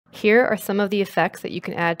Here are some of the effects that you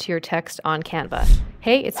can add to your text on Canva.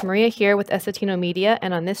 Hey, it's Maria here with Essetinomedia,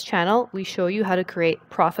 and on this channel, we show you how to create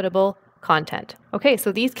profitable content. Okay,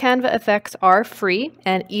 so these Canva effects are free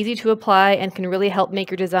and easy to apply and can really help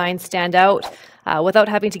make your design stand out without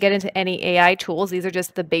having to get into any AI tools. These are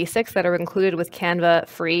just the basics that are included with Canva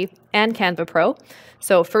Free and Canva Pro.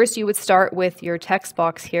 So first you would start with your text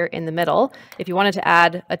box here in the middle. If you wanted to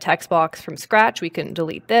add a text box from scratch, we can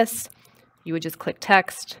delete this. You would just click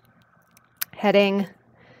text, heading,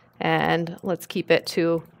 and let's keep it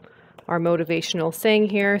to our motivational saying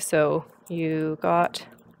here. So you got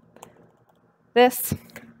this,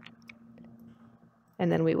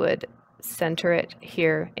 and then we would center it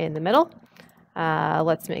here in the middle.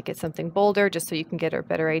 Let's make it something bolder just so you can get a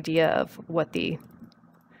better idea of what the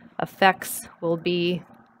effects will be.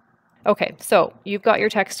 Okay, so you've got your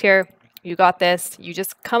text here, you got this, you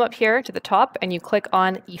just come up here to the top and you click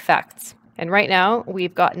on effects. And right now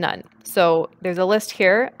we've got none. So there's a list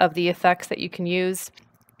here of the effects that you can use.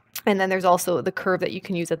 And then there's also the curve that you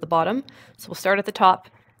can use at the bottom. So we'll start at the top.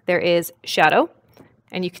 There is shadow.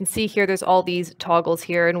 And you can see here there's all these toggles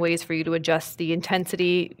here and ways for you to adjust the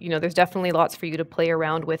intensity. You know, there's definitely lots for you to play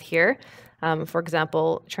around with here. For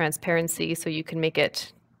example, transparency. So you can make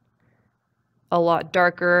it a lot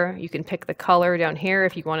darker. You can pick the color down here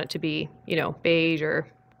if you want it to be, you know, beige or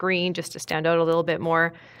green just to stand out a little bit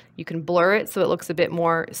more. You can blur it so it looks a bit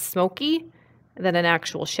more smoky than an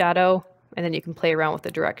actual shadow, and then you can play around with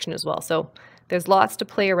the direction as well. So there's lots to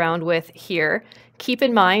play around with here. Keep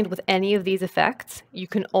in mind with any of these effects, you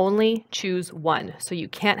can only choose one. So you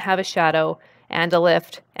can't have a shadow and a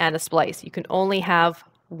lift and a splice. You can only have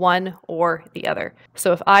one or the other.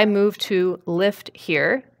 So if I move to lift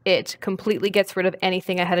here, it completely gets rid of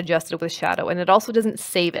anything I had adjusted with shadow, and it also doesn't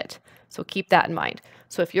save it. So keep that in mind.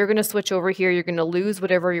 So if you're going to switch over here, you're going to lose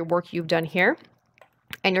whatever your work you've done here,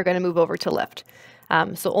 and you're going to move over to lift.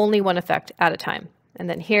 So only one effect at a time. And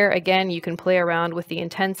then here, again, you can play around with the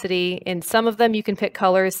intensity. In some of them, you can pick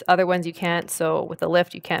colors. Other ones you can't. So with the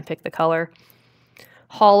lift, you can't pick the color.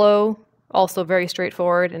 Hollow, also very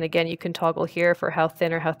straightforward. And again, you can toggle here for how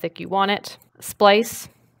thin or how thick you want it. Splice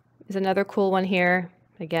is another cool one here.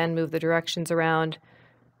 Again, move the directions around.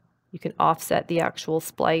 You can offset the actual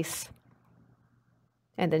splice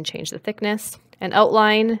and then change the thickness. And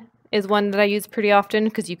outline is one that I use pretty often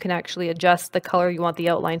because you can actually adjust the color you want the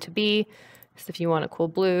outline to be. So if you want a cool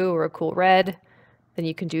blue or a cool red, then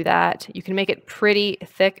you can do that. You can make it pretty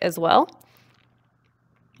thick as well.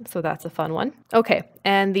 So that's a fun one. Okay,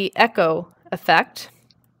 and the echo effect.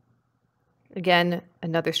 Again,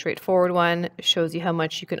 another straightforward one, shows you how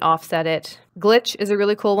much you can offset it. Glitch is a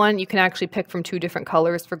really cool one. You can actually pick from 2 different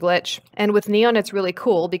colors for glitch. And with neon, it's really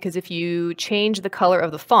cool because if you change the color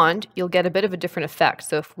of the font, you'll get a bit of a different effect.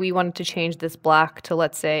 So if we wanted to change this black to,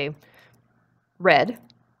 let's say, red,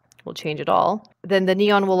 we'll change it all, then the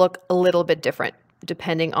neon will look a little bit different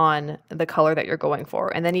depending on the color that you're going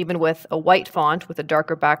for. And then even with a white font with a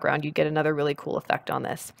darker background, you get another really cool effect on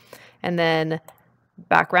this. And then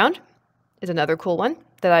background is another cool one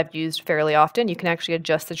that I've used fairly often. You can actually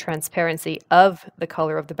adjust the transparency of the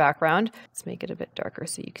color of the background. Let's make it a bit darker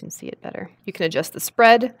so you can see it better. You can adjust the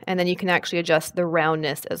spread, and then you can actually adjust the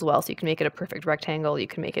roundness as well. So you can make it a perfect rectangle. You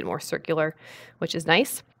can make it more circular, which is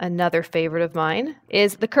nice. Another favorite of mine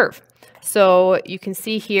is the curve. So you can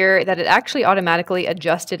see here that it actually automatically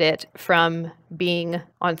adjusted it from being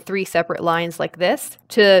on 3 separate lines like this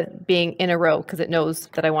to being in a row because it knows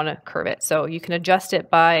that I want to curve it. So you can adjust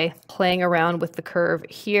it by playing around with the curve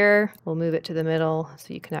here. We'll move it to the middle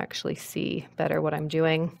so you can actually see better what I'm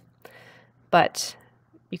doing. But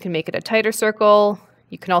you can make it a tighter circle.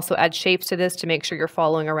 You can also add shapes to this to make sure you're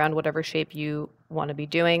following around whatever shape you want to be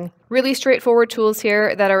doing. Really straightforward tools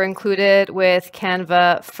here that are included with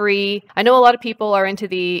Canva Free. I know a lot of people are into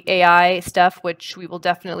the AI stuff, which we will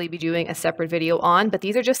definitely be doing a separate video on, but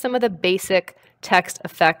these are just some of the basic text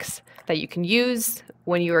effects that you can use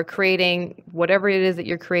when you are creating whatever it is that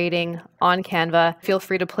you're creating on Canva. Feel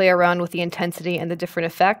free to play around with the intensity and the different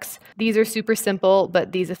effects. These are super simple,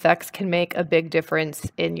 but these effects can make a big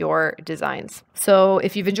difference in your designs. So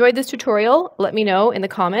if you've enjoyed this tutorial, let me know in the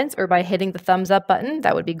comments or by hitting the thumbs up button.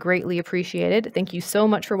 That would be greatly appreciated. Thank you so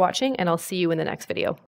much for watching, and I'll see you in the next video.